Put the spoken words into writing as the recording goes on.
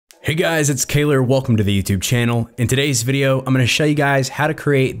Hey guys, it's Kaylor. Welcome to the YouTube channel. In today's video, I'm going to show you guys how to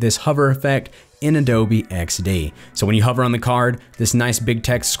create this hover effect in Adobe XD. So when you hover on the card, this nice big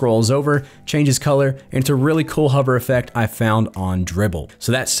text scrolls over, changes color, and it's a really cool hover effect I found on Dribbble.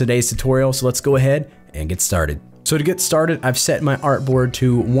 So that's today's tutorial. So let's go ahead and get started. So to get started, I've set my artboard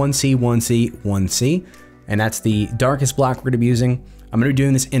to 1C, 1C, 1C, and that's the darkest black we're going to be using. I'm going to be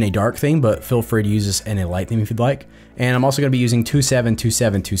doing this in a dark theme, but feel free to use this in a light theme if you'd like. And I'm also going to be using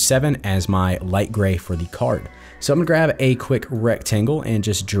 272727 as my light gray for the card. So I'm going to grab a quick rectangle and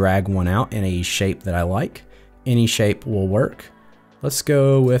just drag one out in a shape that I like. Any shape will work. Let's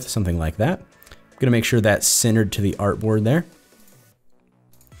go with something like that. I'm going to make sure that's centered to the artboard there.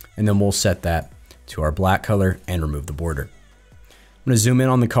 And then we'll set that to our black color and remove the border. I'm going to zoom in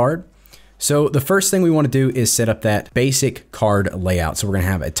on the card. So the first thing we want to do is set up that basic card layout. So we're going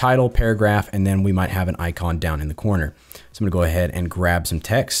to have a title, paragraph, and then we might have an icon down in the corner. So I'm going to go ahead and grab some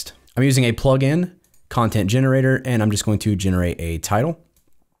text. I'm using a plugin, content generator, and I'm just going to generate a title.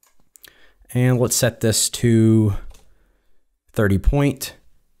 And let's set this to 30 point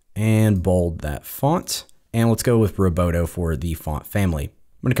and bold that font. And let's go with Roboto for the font family.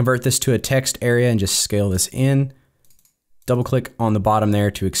 I'm going to convert this to a text area and just scale this in. Double click on the bottom there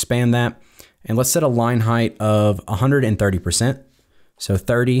to expand that. And let's set a line height of 130%. So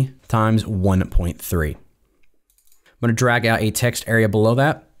 30 times 1.3. I'm going to drag out a text area below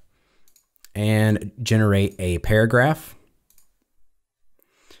that and generate a paragraph.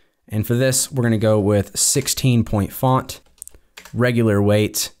 And for this, we're going to go with 16 point font, regular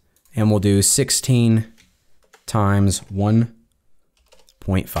weight, and we'll do 16 times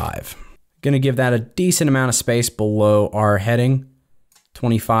 1.5. Going to give that a decent amount of space below our heading,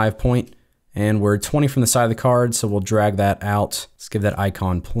 25 point. And we're 20 from the side of the card, so we'll drag that out. Let's give that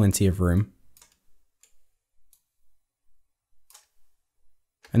icon plenty of room.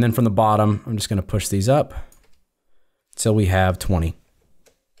 And then from the bottom, I'm just going to push these up until we have 20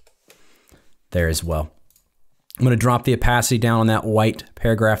 there as well. I'm going to drop the opacity down on that white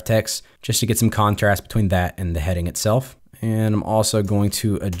paragraph text just to get some contrast between that and the heading itself. And I'm also going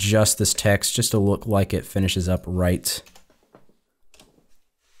to adjust this text just to look like it finishes up right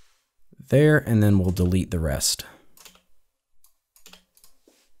there, and then we'll delete the rest.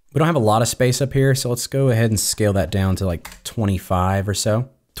 We don't have a lot of space up here, so let's go ahead and scale that down to like 25 or so.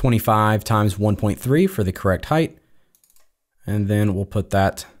 25 times 1.3 for the correct height. And then we'll put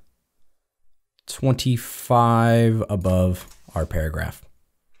that 25 above our paragraph.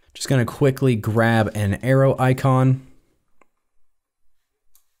 Just gonna quickly grab an arrow icon.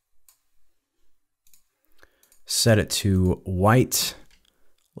 Set it to white.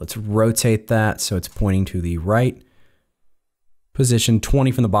 Let's rotate that so it's pointing to the right. Position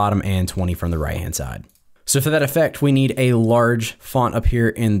 20 from the bottom and 20 from the right hand side. So for that effect, we need a large font up here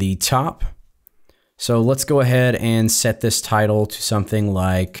in the top. So let's go ahead and set this title to something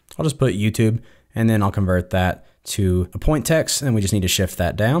like, I'll just put YouTube, and then I'll convert that to a point text, and we just need to shift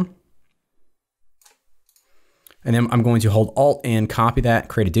that down. And then I'm going to hold Alt and copy that,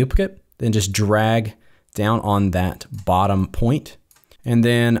 create a duplicate, then just drag down on that bottom point. And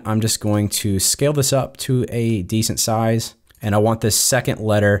then I'm just going to scale this up to a decent size. And I want this second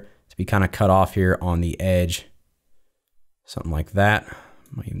letter to be kind of cut off here on the edge. Something like that. I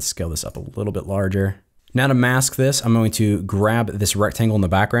might even scale this up a little bit larger. Now to mask this, I'm going to grab this rectangle in the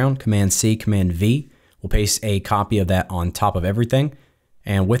background, Command C, Command V. We'll paste a copy of that on top of everything.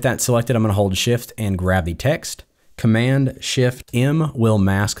 And with that selected, I'm going to hold Shift and grab the text. Command Shift M will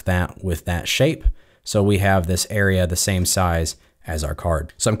mask that with that shape. So we have this area the same size as our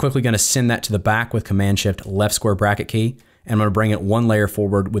card. So I'm quickly going to send that to the back with Command Shift left square bracket key. And I'm going to bring it one layer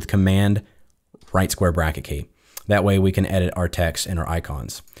forward with Command right square bracket key. That way we can edit our text and our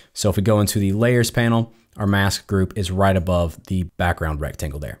icons. So if we go into the layers panel, our mask group is right above the background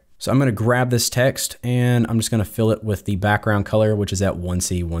rectangle there. So I'm going to grab this text and I'm just going to fill it with the background color, which is at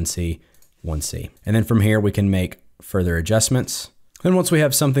 1C, 1C, 1C. And then from here we can make further adjustments. Then once we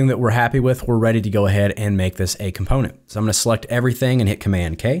have something that we're happy with, we're ready to go ahead and make this a component. So I'm going to select everything and hit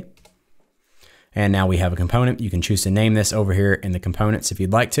Command K. And now we have a component. You can choose to name this over here in the components if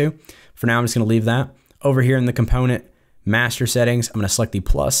you'd like to. For now, I'm just going to leave that. Over here in the component master settings, I'm going to select the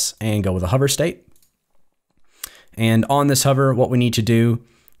plus and go with a hover state. And on this hover, what we need to do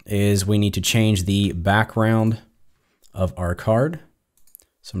is we need to change the background of our card.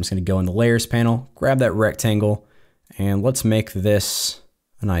 So I'm just going to go in the layers panel, grab that rectangle, and let's make this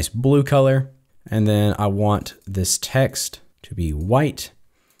a nice blue color. And then I want this text to be white.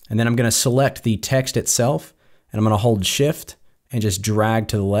 And then I'm going to select the text itself and I'm going to hold Shift and just drag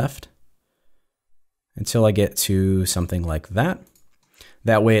to the left until I get to something like that.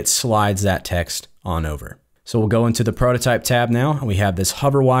 That way it slides that text on over. So we'll go into the prototype tab now, and we have this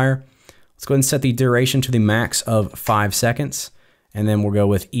hover wire. Let's go ahead and set the duration to the max of 5 seconds, and then we'll go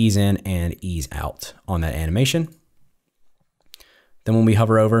with ease in and ease out on that animation. Then when we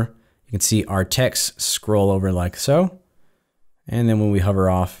hover over, you can see our text scroll over like so. And then when we hover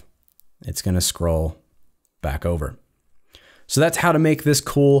off, it's gonna scroll back over. So that's how to make this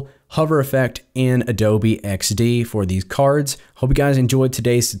cool hover effect in Adobe XD for these cards. Hope you guys enjoyed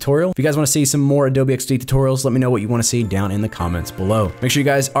today's tutorial. If you guys want to see some more Adobe XD tutorials, let me know what you want to see down in the comments below. Make sure you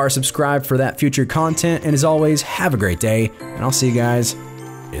guys are subscribed for that future content. And as always, have a great day, and I'll see you guys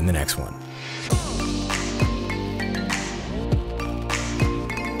in the next one.